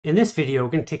In this video,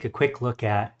 we're going to take a quick look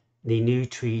at the new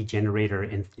tree generator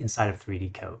inside of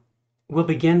 3D Code. We'll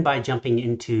begin by jumping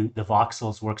into the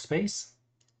Voxels workspace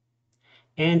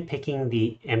and picking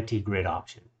the empty grid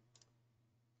option.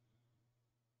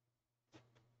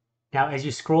 Now, as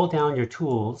you scroll down your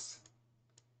tools,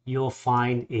 you'll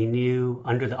find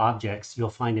under the objects,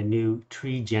 you'll find a new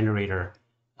tree generator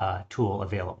tool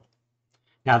available.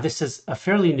 Now, this is a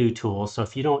fairly new tool, so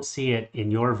if you don't see it in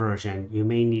your version, you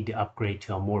may need to upgrade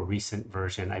to a more recent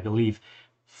version. I believe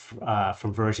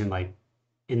from version like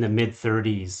in the mid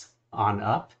 30s on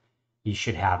up, you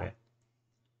should have it.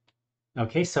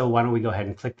 Okay, so why don't we go ahead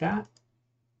and click that?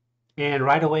 And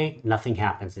right away, nothing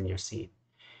happens in your scene.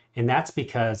 And that's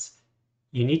because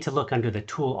you need to look under the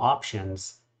tool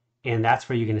options, and that's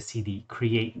where you're going to see the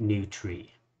create new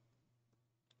tree.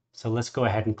 So let's go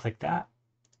ahead and click that.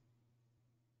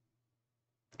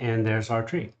 And there's our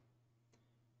tree.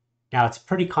 Now it's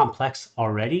pretty complex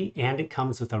already, and it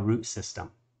comes with a root system.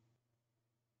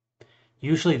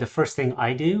 Usually the first thing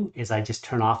I do is I just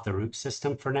turn off the root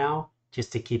system for now,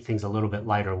 just to keep things a little bit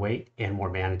lighter weight and more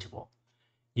manageable.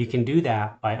 You can do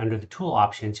that by under the tool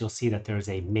options, you'll see that there's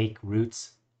a make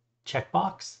roots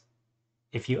checkbox.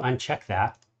 If you uncheck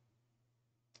that,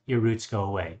 your roots go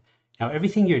away. Now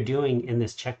everything you're doing in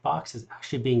this checkbox is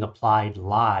actually being applied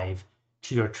live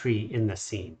to your tree in the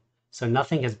scene. So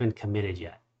nothing has been committed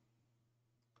yet.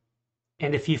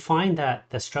 And if you find that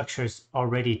the structure is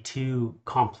already too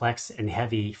complex and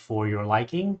heavy for your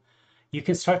liking, you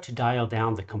can start to dial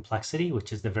down the complexity,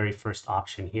 which is the very first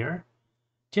option here.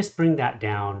 Just bring that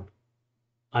down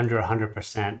under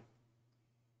 100%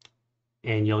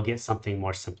 and you'll get something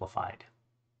more simplified.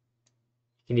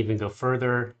 You can even go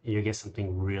further and you'll get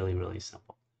something really, really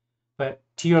simple. But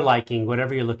to your liking,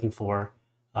 whatever you're looking for,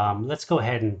 let's go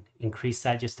ahead and increase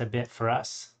that just a bit for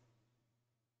us.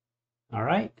 All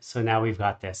right, so now we've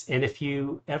got this. And if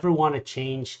you ever want to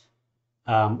change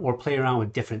or play around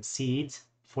with different seeds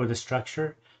for the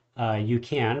structure, you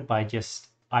can by just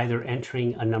either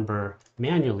entering a number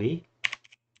manually,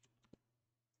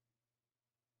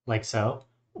 like so,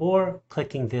 or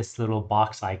clicking this little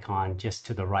box icon just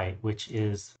to the right, which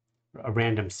is a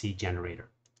random seed generator.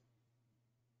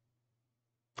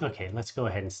 Okay, let's go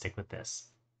ahead and stick with this.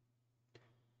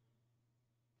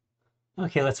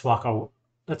 Okay, let's walk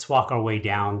our way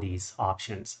down these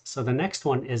options. So the next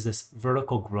one is this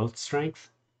vertical growth strength.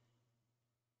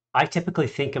 I typically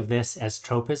think of this as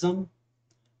tropism.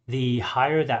 The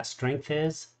higher that strength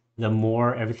is, the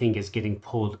more everything is getting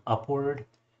pulled upward.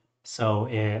 So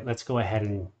let's go ahead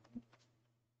and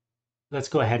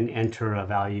enter a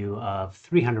value of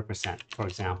 300%, for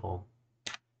example,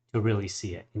 to really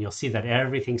see it. And you'll see that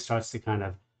everything starts to kind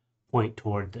of point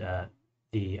toward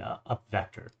the up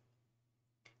vector.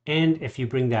 And if you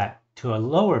bring that to a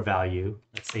lower value,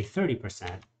 let's say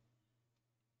 30%,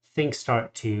 things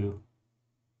start to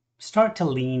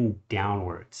lean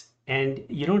downwards. And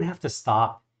you don't have to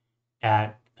stop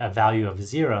at a value of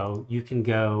 0. You can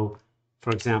go,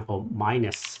 for example,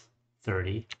 minus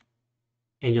 30,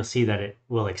 and you'll see that it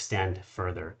will extend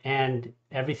further. And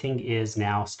everything is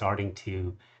now starting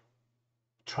to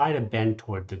try to bend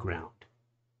toward the ground.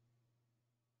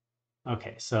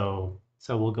 Okay, so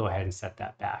we'll go ahead and set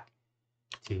that back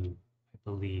to, I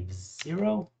believe,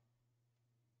 0.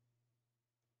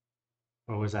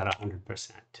 Or was that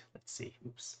 100%? Let's see.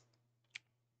 Oops.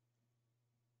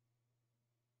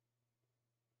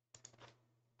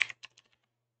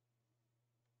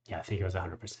 Yeah, I think it was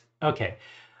 100%. Okay.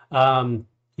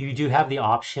 You do have the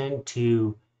option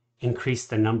to increase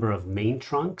the number of main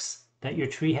trunks that your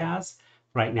tree has.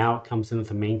 Right now it comes in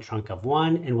with a main trunk of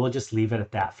 1, and we'll just leave it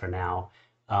at that for now.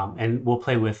 And we'll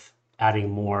play with adding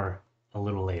more a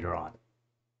little later on.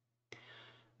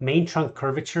 Main trunk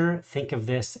curvature, think of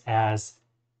this as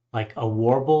like a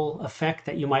warble effect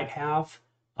that you might have.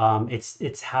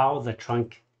 It's how the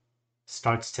trunk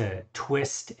starts to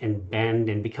twist and bend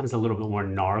and becomes a little bit more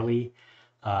gnarly.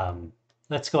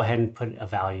 Let's go ahead and put a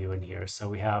value in here. So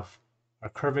we have our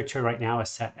curvature right now is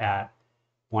set at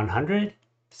 100.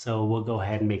 So we'll go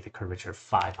ahead and make the curvature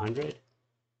 500.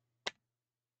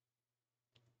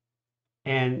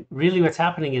 And really what's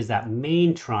happening is that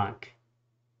main trunk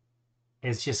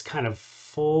is just kind of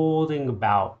folding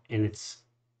about, and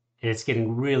it's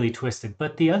getting really twisted.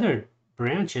 But the other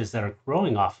branches that are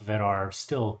growing off of it are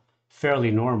still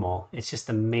fairly normal. It's just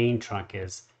the main trunk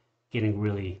is getting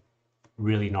really,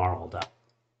 really gnarled up.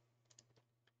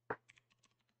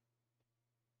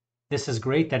 This is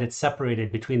great that it's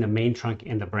separated between the main trunk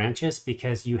and the branches,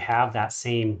 because you have that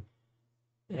same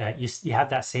you have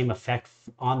that same effect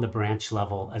on the branch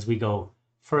level. As we go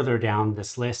further down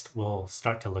this list, we'll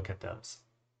start to look at those.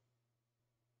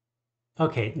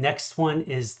 Okay, next one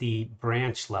is the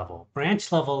branch level.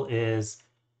 Branch level is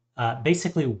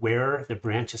basically where the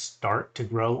branches start to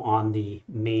grow on the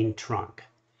main trunk.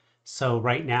 So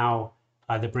right now,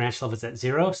 the branch level is at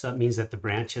 0, so that means that the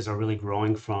branches are really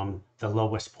growing from the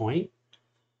lowest point.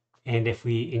 And if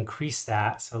we increase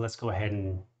that, so let's go ahead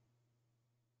and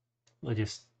we'll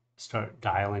just start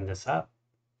dialing this up.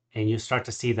 And you start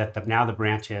to see that now the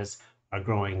branches are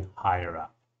growing higher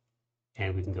up.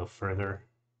 And we can go further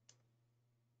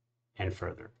and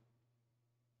further.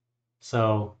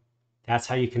 So that's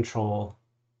how you control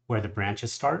where the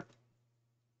branches start.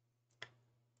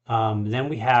 Then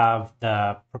we have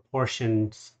the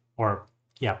proportions, or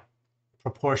yeah,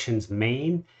 proportions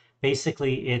main.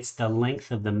 Basically, it's the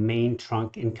length of the main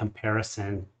trunk in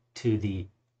comparison to the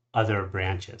other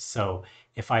branches. So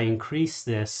if I increase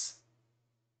this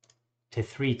to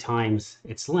 3 times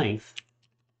its length,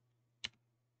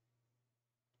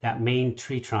 that main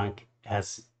tree trunk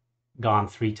has gone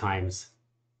 3 times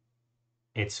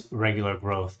its regular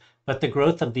growth, but the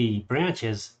growth of the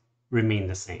branches remain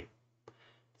the same.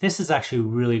 This is actually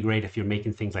really great if you're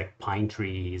making things like pine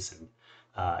trees and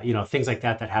things like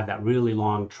that that have that really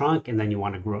long trunk, and then you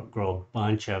want to grow a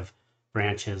bunch of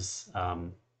branches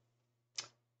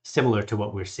similar to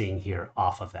what we're seeing here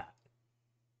off of that.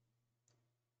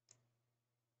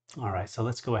 All right, so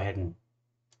let's go ahead and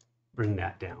bring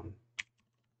that down.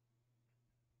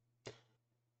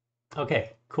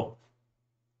 Okay, cool.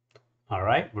 All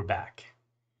right, we're back.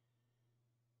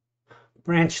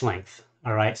 Branch length.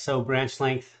 All right, so branch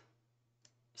length,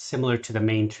 similar to the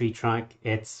main tree trunk,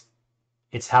 it's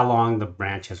how long the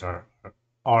branches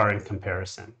are in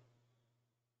comparison.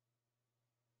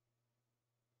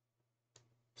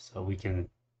 So we can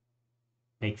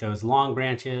make those long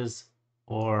branches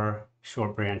or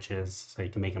short branches. So you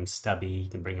can make them stubby, you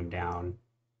can bring them down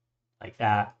like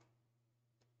that.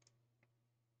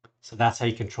 So that's how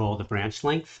you control the branch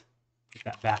length. Put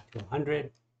that back to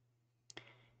 100.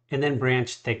 And then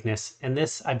branch thickness. And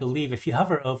this, I believe, if you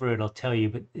hover over it, it'll tell you,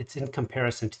 but it's in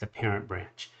comparison to the parent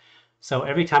branch. So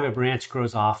every time a branch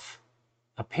grows off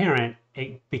a parent,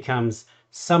 it becomes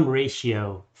some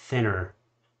ratio thinner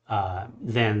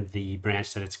than the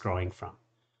branch that it's growing from.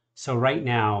 So right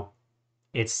now,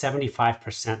 it's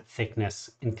 75%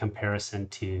 thickness in comparison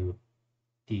to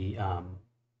the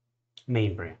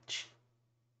main branch.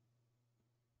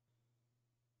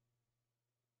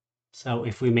 So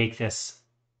if we make this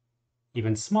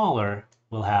even smaller,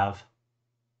 we'll have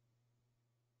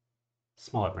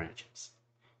smaller branches.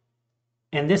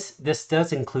 And this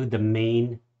does include the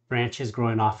main branches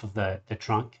growing off of the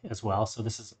trunk as well. So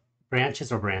this is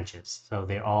branches or branches. So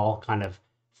they all kind of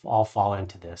all fall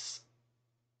into this.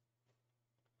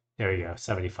 There you go,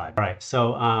 75. All right,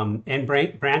 so in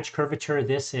branch curvature,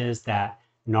 this is that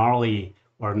gnarly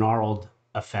or gnarled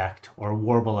effect or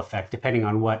warble effect, depending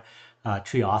on what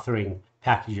tree authoring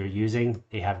package you're using.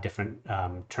 They have different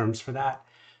terms for that.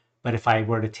 But if I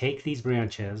were to take these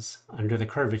branches under the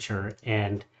curvature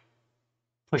and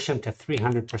push them to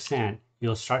 300%,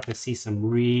 you'll start to see some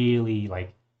really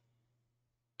like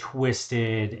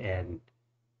twisted and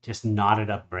just knotted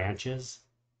up branches.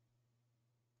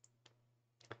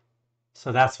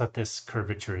 So that's what this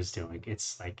curvature is doing.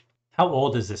 It's like, how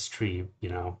old is this tree?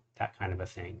 That kind of a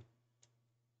thing.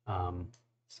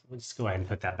 So we'll just go ahead and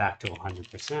put that back to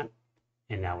 100%.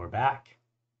 And now we're back.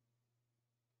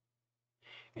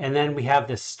 And then we have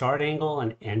this start angle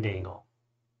and end angle.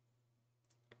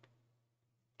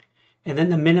 And then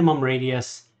the minimum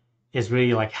radius is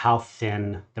really like how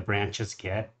thin the branches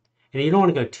get. And you don't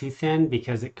want to go too thin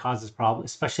because it causes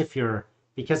problems, especially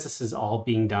because this is all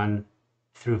being done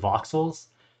through voxels.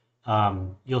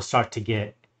 You'll start to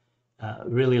get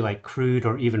really like crude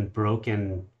or even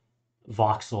broken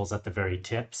voxels at the very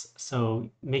tips. So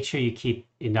make sure you keep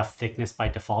enough thickness. By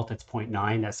default, it's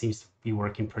 0.9. That seems to be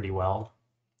working pretty well.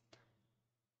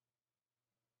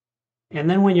 And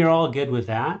then when you're all good with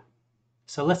that,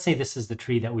 so let's say this is the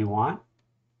tree that we want.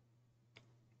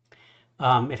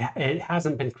 It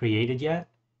hasn't been created yet.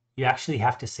 You actually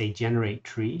have to say generate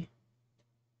tree.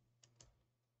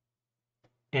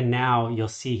 And now you'll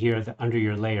see here that under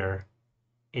your layer,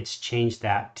 it's changed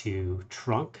that to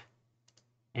trunk.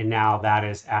 And now that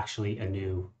is actually a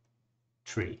new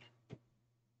tree.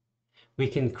 We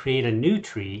can create a new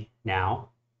tree now.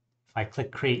 If I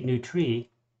click create new tree,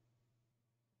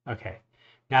 okay,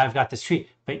 now I've got this tree,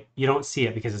 but you don't see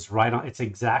it because it's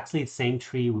exactly the same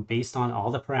tree based on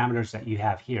all the parameters that you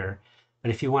have here.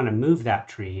 But if you want to move that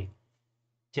tree,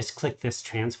 just click this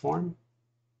transform,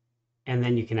 and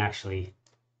then you can actually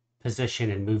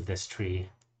position and move this tree.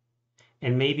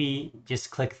 And maybe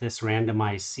just click this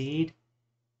randomize seed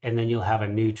and then you'll have a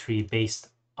new tree based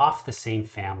off the same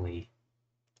family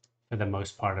for the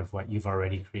most part of what you've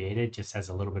already created, just has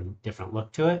a little bit different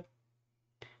look to it.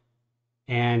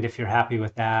 And if you're happy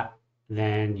with that,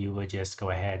 then you would just go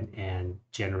ahead and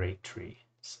generate tree.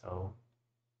 So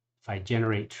if I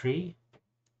generate tree,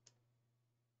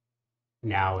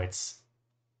 now it's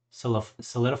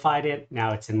solidified it.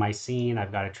 Now it's in my scene.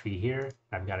 I've got a tree here.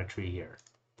 I've got a tree here.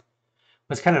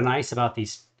 What's kind of nice about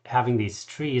having these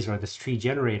trees or this tree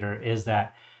generator is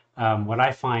that what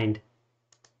I find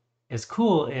is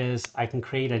cool is I can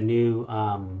create a new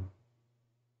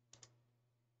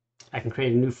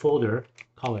folder,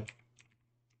 call it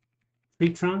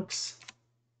tree trunks,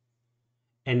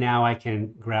 and now I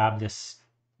can grab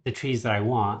the trees that I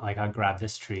want. Like I'll grab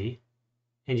this tree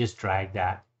and just drag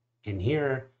that in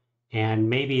here, and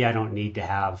maybe I don't need to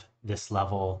have this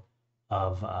level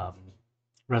of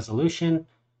resolution.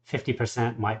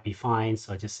 50% might be fine,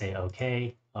 so I just say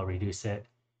okay, I'll reduce it,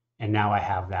 and now I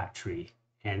have that tree.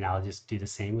 And I'll just do the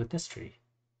same with this tree.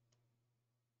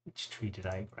 Which tree did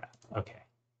I grab? Okay,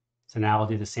 so now I'll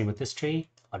do the same with this tree.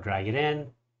 I'll drag it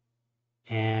in,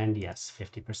 and yes,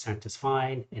 50% is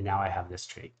fine, and now I have this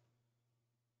tree.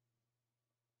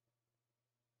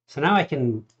 So now I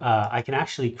can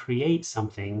actually create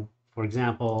something. For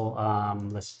example,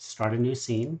 let's start a new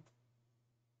scene.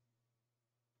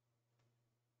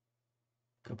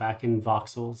 Go back in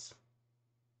voxels,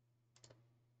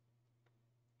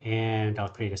 and I'll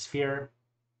create a sphere.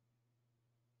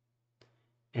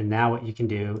 And now what you can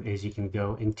do is you can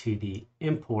go into the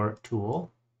import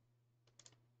tool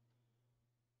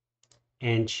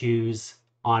and choose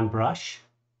on brush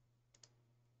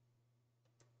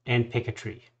and pick a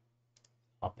tree.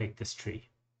 I'll pick this tree.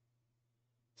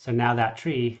 So now that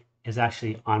tree is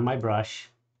actually on my brush,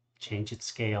 change its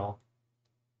scale,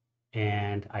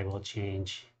 and I will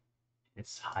change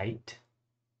its height.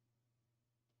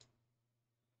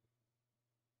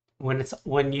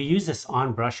 When you use this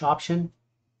on brush option,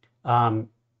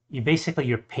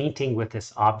 you're painting with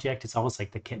this object. It's almost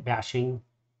like the kit bashing,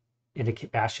 in a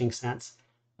kit bashing sense.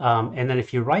 And then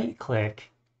if you right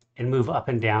click and move up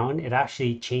and down, it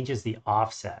actually changes the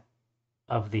offset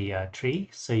of the tree.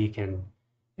 So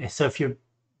if you're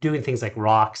doing things like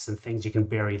rocks and things, you can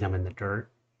bury them in the dirt.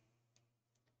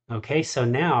 Okay, so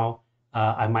now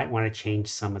I might want to change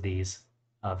some of these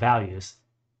values.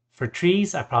 For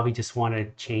trees, I probably just want to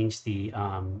change the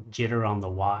jitter on the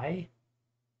Y.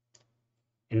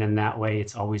 And then that way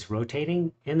it's always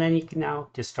rotating. And then you can now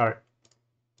just start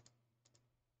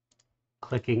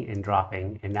clicking and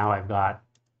dropping. And now I've got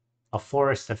a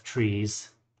forest of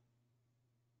trees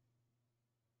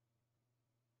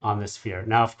on this sphere.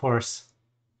 Now, of course,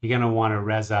 you're going to want to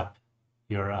res up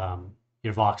your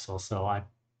voxel. So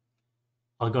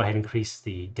I'll go ahead and increase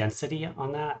the density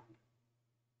on that.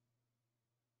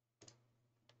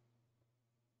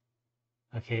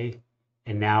 Okay,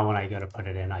 and now when I go to put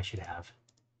it in, I should have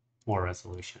more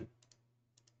resolution.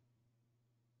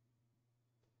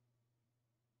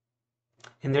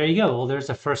 And there you go. Well, there's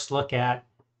a first look at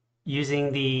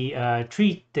using the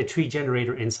tree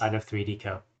generator inside of 3D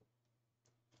Coat.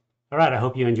 All right, I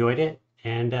hope you enjoyed it,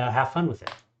 and have fun with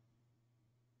it.